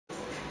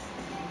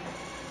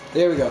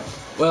There we go.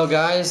 Well,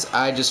 guys,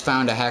 I just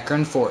found a hacker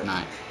in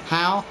Fortnite.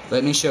 How?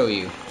 Let me show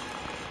you.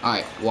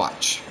 Alright,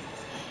 watch.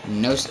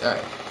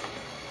 Alright.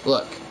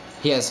 Look.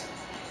 He has...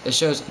 It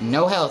shows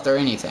no health or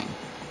anything.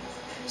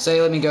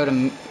 Say, let me go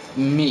to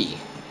me.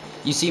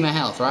 You see my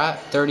health, right?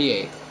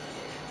 38.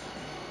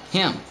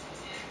 Him.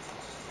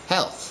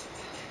 Health.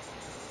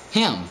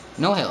 Him.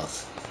 No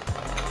health.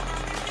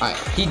 Alright,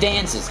 he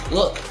dances.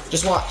 Look.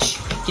 Just watch.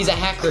 He's a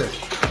hacker.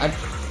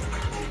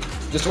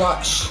 Just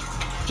watch.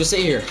 Just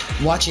sit here.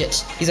 Watch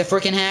it. He's a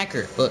freaking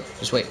hacker. Look,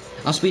 just wait.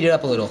 I'll speed it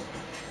up a little.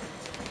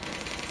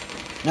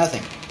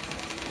 Nothing.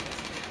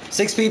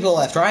 6 people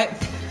left, right?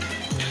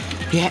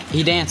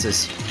 He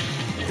dances.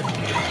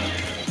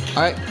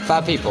 Alright,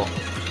 5 people.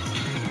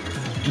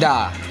 He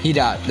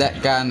died.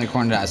 That guy in the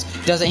corner dies.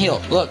 Doesn't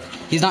heal. Look,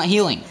 he's not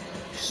healing.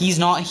 He's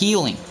not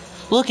healing.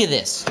 Look at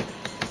this.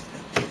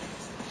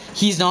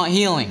 He's not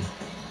healing.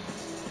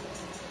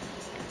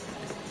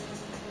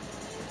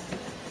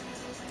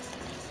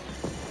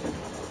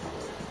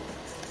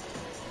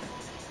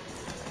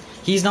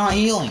 He's not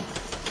healing.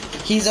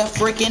 He's a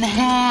freaking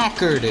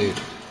hacker, dude.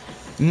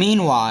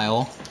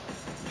 Meanwhile,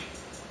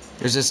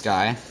 there's this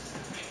guy.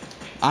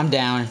 I'm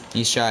down.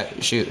 He's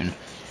shooting.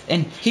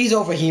 And he's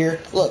over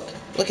here. Look.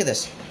 Look at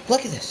this.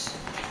 Look at this.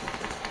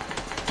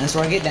 And that's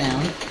where I get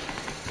down.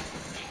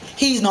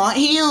 He's not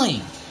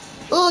healing.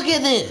 Look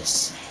at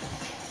this.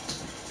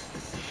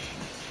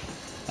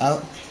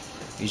 Oh.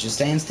 He's just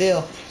staying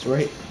still. So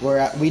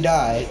we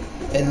died.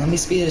 And let me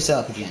speed this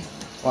up again.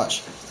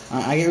 Watch.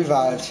 I get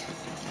revived.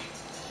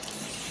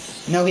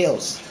 No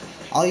heals.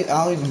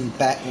 I'll even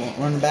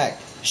run back.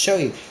 Show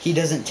you. He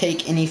doesn't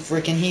take any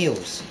freaking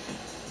heals.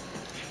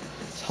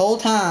 This whole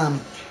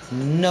time,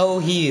 no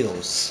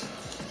heals.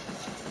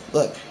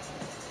 Look.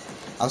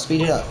 I'll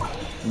speed it up.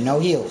 No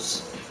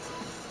heals.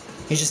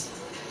 He's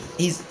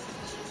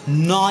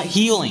not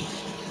healing.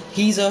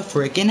 He's a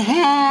freaking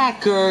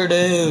hacker,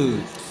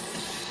 dude.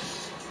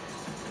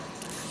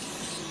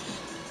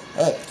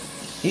 Look.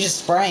 He's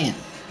just spraying.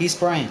 He's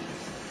spraying.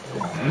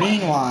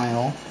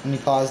 Meanwhile, let me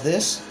pause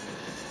this.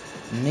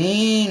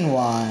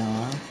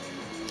 Meanwhile,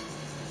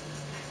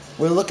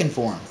 we're looking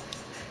for him.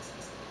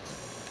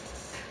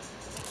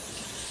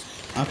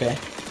 Okay.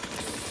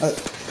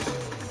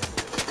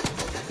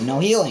 No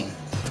healing.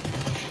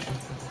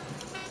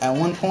 At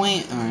one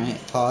point,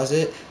 alright, pause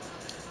it.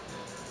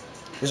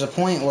 There's a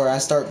point where I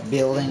start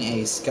building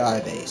a sky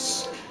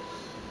base.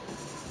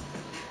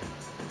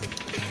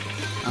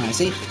 Alright,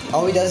 see?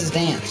 All he does is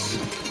dance.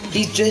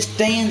 He's just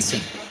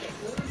dancing.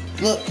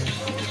 Look.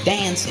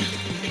 Dancing.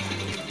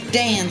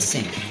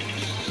 Dancing.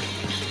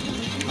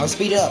 I'll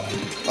speed up.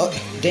 Oh,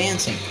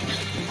 dancing.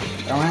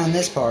 Around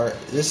this part,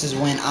 this is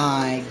when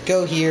I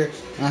go here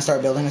and I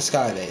start building a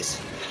sky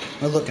base.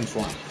 We're looking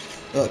for him.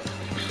 Look.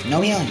 No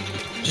healing.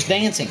 Just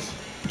dancing.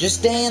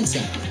 Just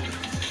dancing.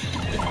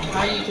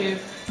 Hi, YouTube.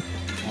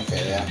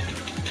 Okay, yeah.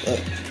 Look.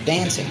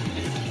 Dancing.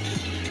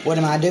 What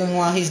am I doing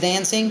while he's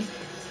dancing?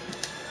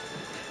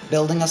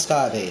 Building a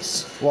sky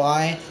base.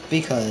 Why?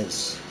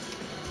 Because...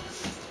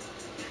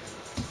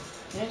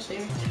 Yes,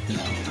 here.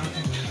 No.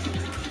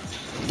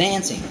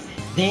 Dancing.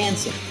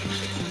 Dancing.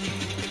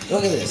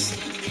 Look at this.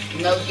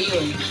 No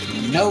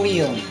healing. No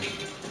healing.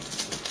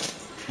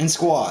 In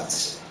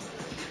squads.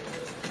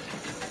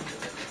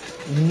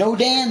 No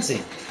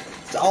dancing.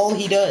 That's all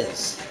he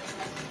does.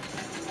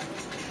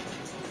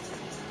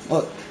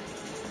 Look.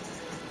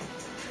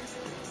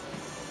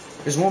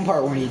 There's one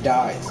part when he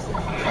dies.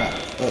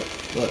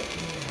 Look, look.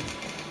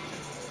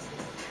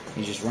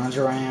 He just runs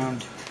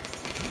around.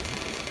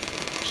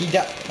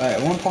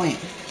 At one point,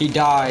 he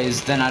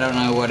dies, then I don't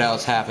know what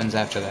else happens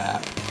after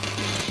that.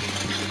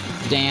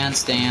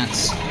 Dance,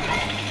 dance.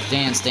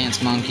 Dance,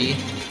 dance, monkey.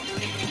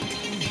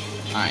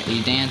 Alright,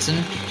 he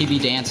dancing. He be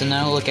dancing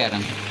though, look at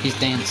him. He's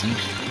dancing.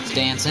 He's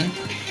dancing.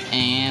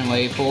 And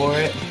wait for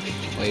it.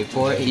 Wait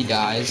for it, he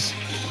dies.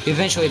 He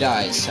eventually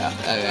dies.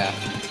 Yeah.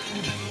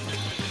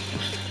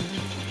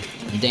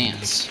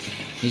 Dance.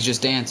 He's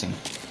just dancing.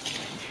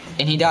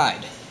 And he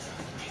died.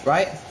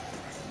 Right?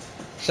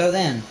 So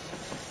then,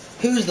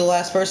 who's the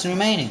last person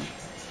remaining?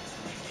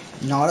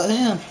 Not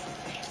him.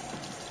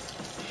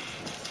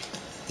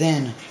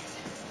 Then,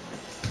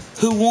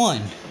 who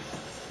won?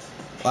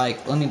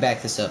 Like, let me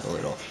back this up a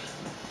little.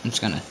 I'm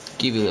just gonna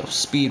give you a little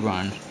speed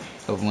run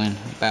of when,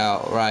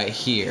 about right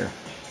here.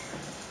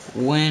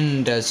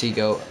 When does he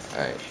go?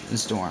 Alright, the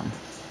storm.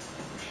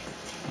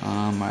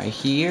 Right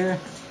here.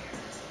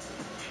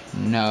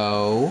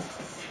 No.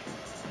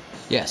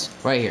 Yes,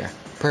 right here.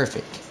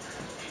 Perfect.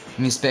 Let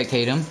me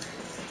spectate him.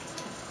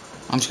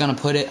 I'm just gonna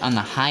put it on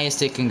the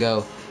highest it can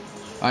go.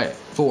 Alright,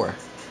 4.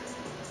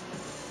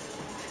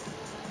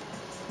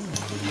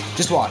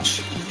 Just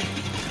watch.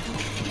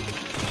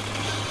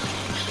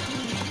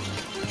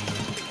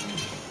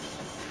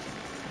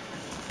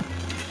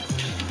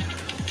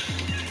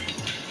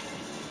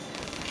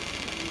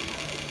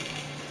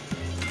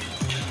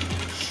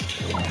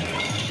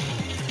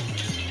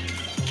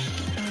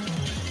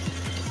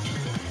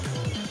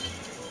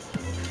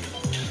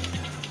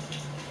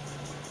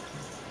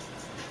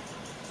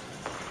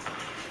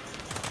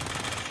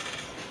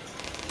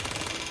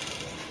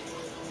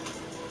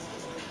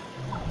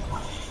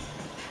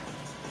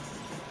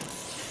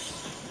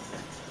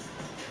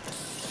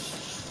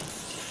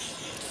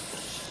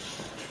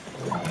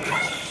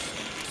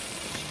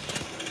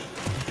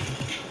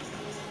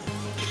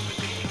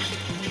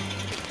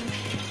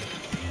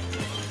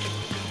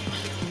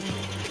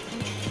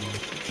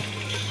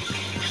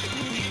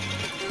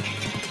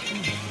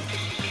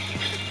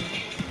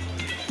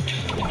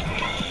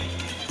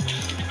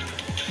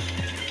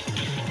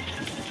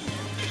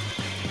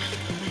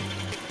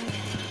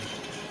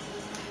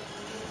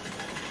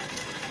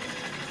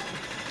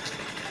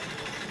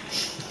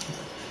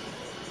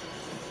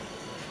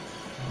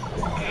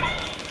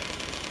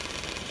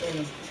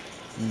 And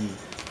Mm.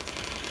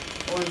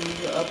 when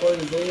you upload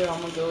the video,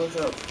 I'm gonna go look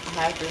up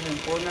hackers in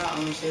Fortnite.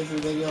 I'm gonna see if your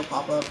video will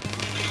pop up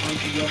on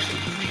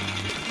suggestions.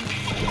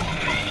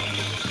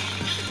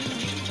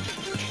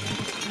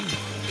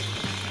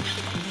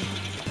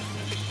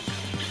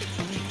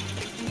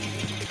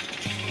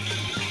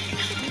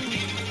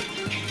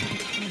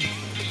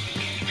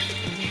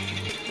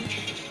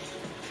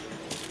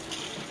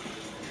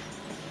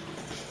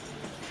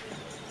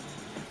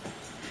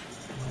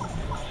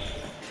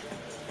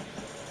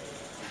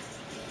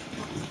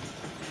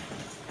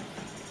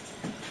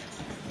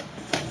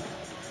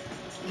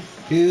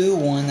 Who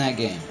won that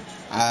game?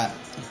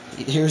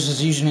 Here's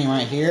his username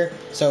right here.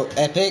 So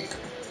Epic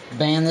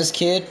banned this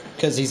kid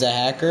because he's a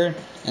hacker,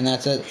 and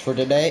that's it for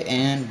today.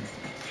 And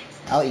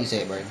I'll let you say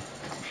it, Brady.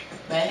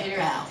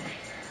 Better out.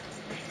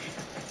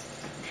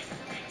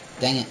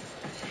 Dang it.